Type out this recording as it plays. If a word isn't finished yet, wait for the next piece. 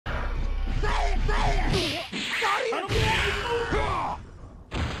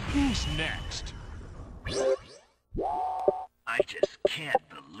Who's next? I just can't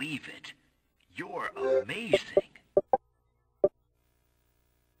believe it. You're amazing.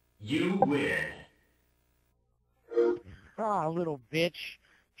 You win. Aw, little bitch.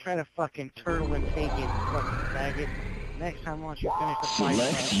 Try to fucking turtle and take it, fucking faggot. Next time, once you finish the fight...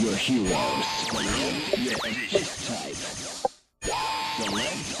 Select your heroes. Select your type.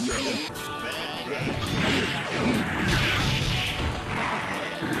 Select your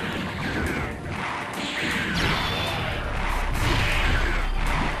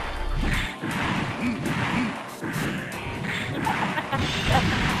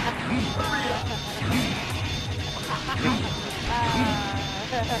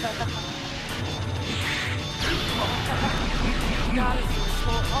You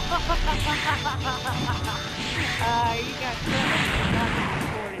got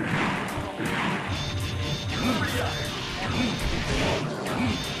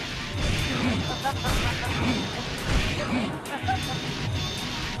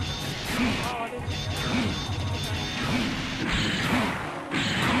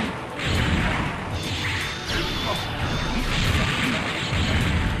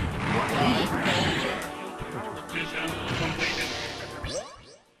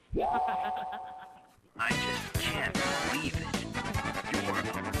I just can't believe it. You're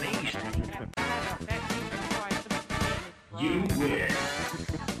amazing. You win.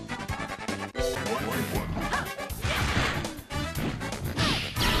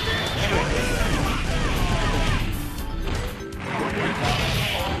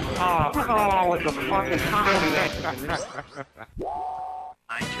 Oh, what the fucking time?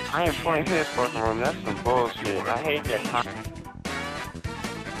 I ain't playing his fucking room. That's some bullshit. I hate that time.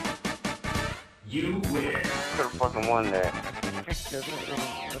 You win. Could've fucking won that.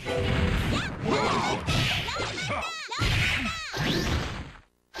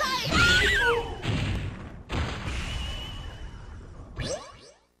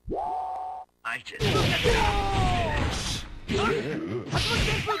 I just...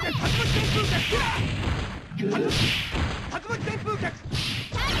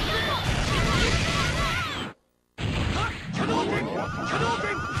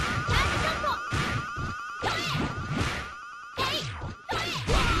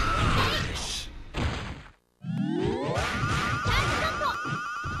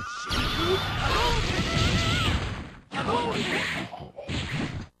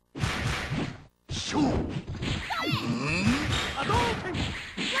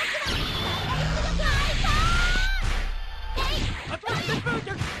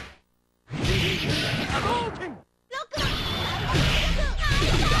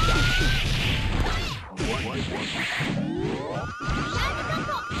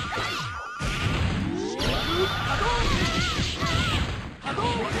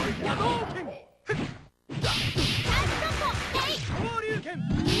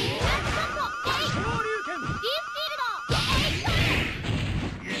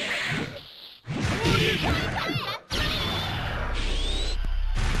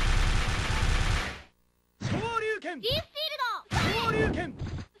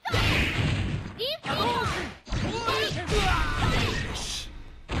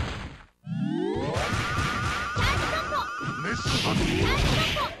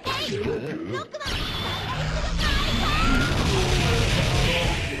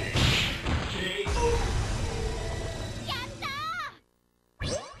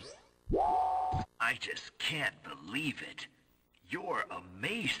 I just can't believe it. You're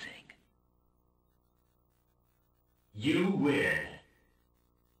amazing. You win.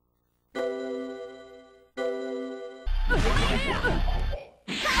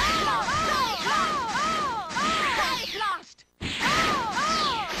 Lost!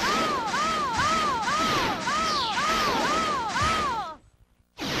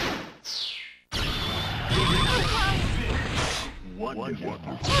 Wonderful.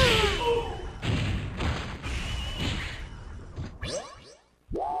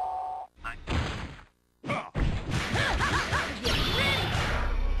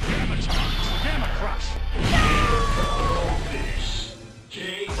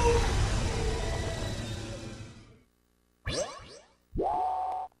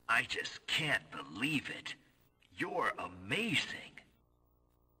 I just can't believe it. You're amazing.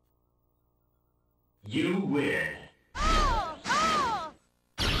 You win.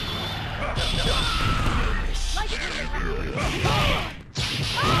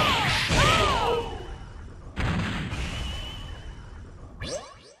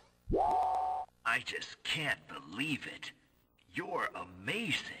 I just can't believe it. You're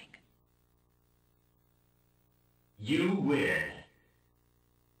amazing. You win.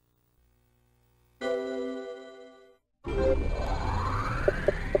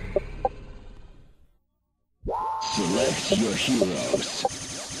 Select your heroes.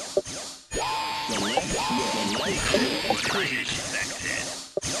 Select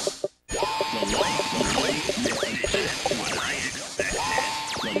What I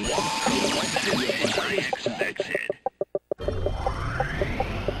expected. What I expected.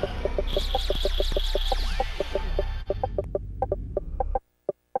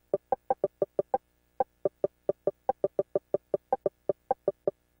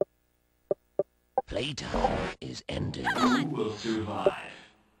 Playtime is ending. Who will survive?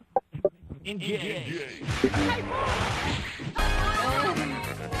 Engage.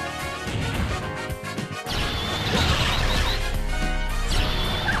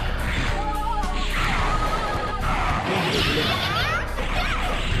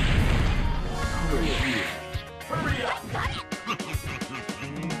 Hurry up!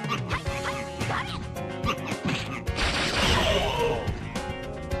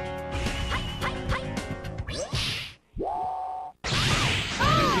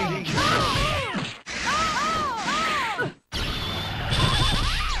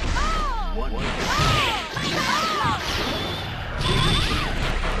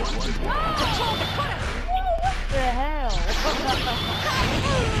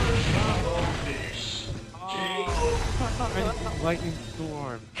 Lightning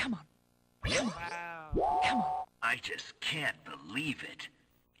storm. Come on. Wow. Come on. I just can't believe it.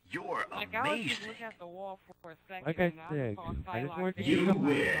 You're Like, I was just amazing. looking at the wall for a second. Like I and said, saw I just wanted to You get something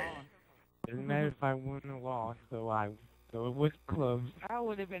win. on. Doesn't matter if I won or lost, so it was close. I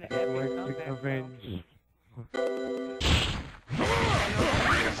would have been an I epic wanted comeback, to though. avenge.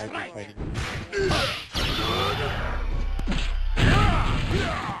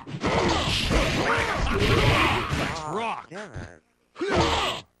 Rock. Damn it.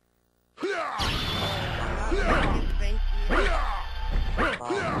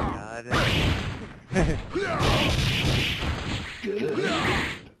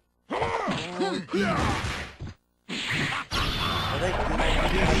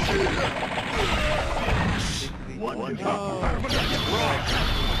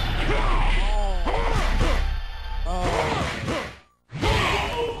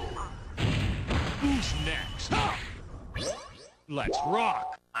 Who's next? Let's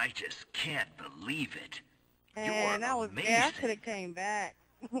rock. I just can't believe it. And that was, amazing. yeah, I could have came back.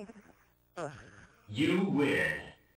 You win.